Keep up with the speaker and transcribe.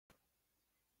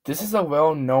This is a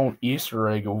well-known Easter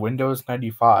egg of Windows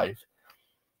 95.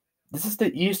 This is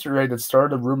the Easter egg that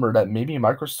started a rumor that maybe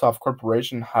Microsoft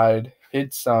Corporation had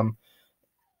hid some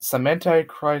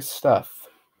Antichrist stuff.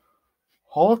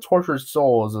 Hall of Tortured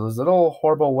Souls is a little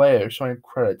horrible way of showing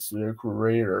credits to the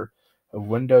creator of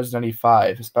Windows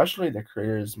 95, especially the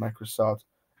creators of Microsoft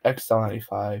Excel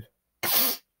 95.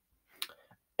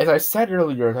 As I said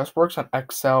earlier, this works on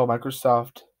Excel,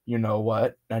 Microsoft, you know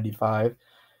what, 95.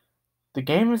 The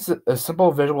game is a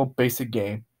simple visual basic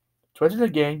game. To enter the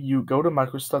game, you go to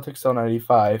Microsoft Excel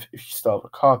 95 if you still have a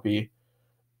copy.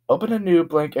 Open a new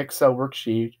blank Excel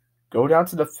worksheet, go down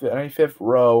to the 95th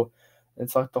row, and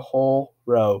select the whole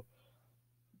row.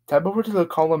 Tab over to the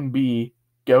column B,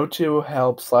 go to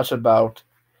Help/About,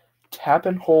 tap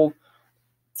and hold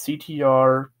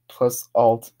CTR plus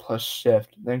Alt plus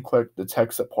Shift, then click the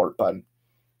Tech Support button,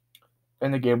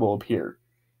 and the game will appear.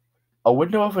 A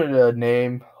window of the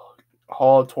name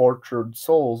Hall of Tortured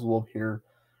Souls will appear.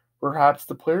 Perhaps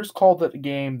the players called the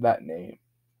game that name.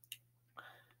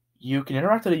 You can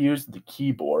interact with it using the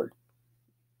keyboard.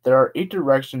 There are 8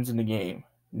 directions in the game: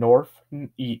 north,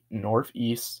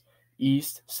 northeast,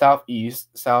 east, southeast,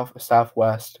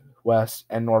 southwest, west,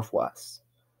 and northwest.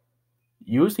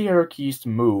 Use the arrow keys to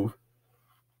move.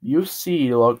 Use C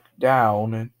to look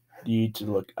down and D to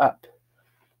look up.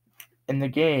 In the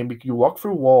game, you walk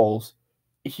through walls.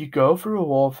 If you go through a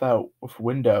wall without a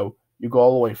window, you go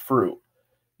all the way through.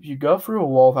 If you go through a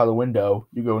wall without a window,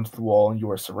 you go into the wall and you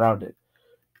are surrounded.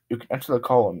 You can enter the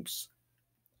columns.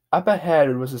 Up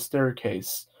ahead was a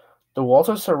staircase. The walls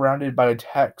are surrounded by the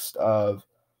text of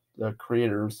the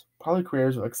creators, probably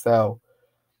creators of Excel.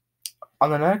 On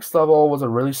the next level was a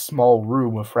really small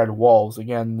room with red walls.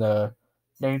 Again, the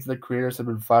names of the creators have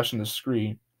been flashed on the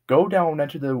screen. Go down and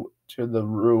enter the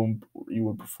room you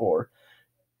were before.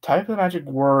 Type the magic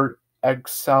word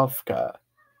Excelka.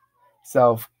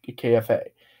 Self KFA.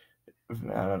 I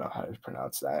don't know how to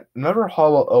pronounce that. Another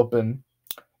hall will open.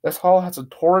 This hall has a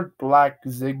torrid black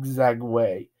zigzag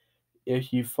way.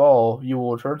 If you fall, you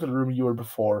will return to the room you were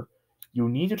before. You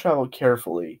need to travel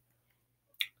carefully.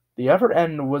 The upper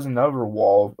end was another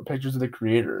wall of pictures of the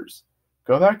creators.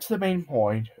 Go back to the main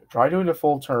point, try doing a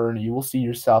full turn, and you will see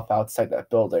yourself outside that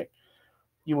building.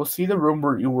 You will see the room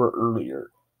where you were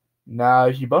earlier. Now,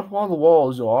 if you bump one of the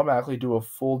walls, you'll automatically do a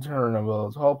full turn and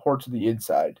will teleport to the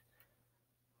inside.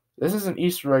 This is an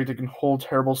Easter egg that can hold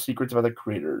terrible secrets about the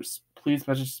creators. Please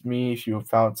message me if you have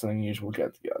found something unusual with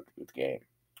the game.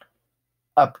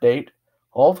 Update.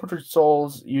 All Tortured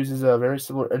Souls uses a very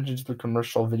similar engine to the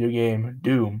commercial video game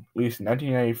Doom, released in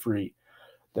 1993.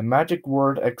 The magic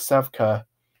word Exevka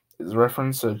is a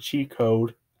reference to the cheat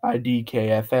code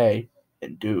IDKFA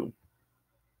in Doom.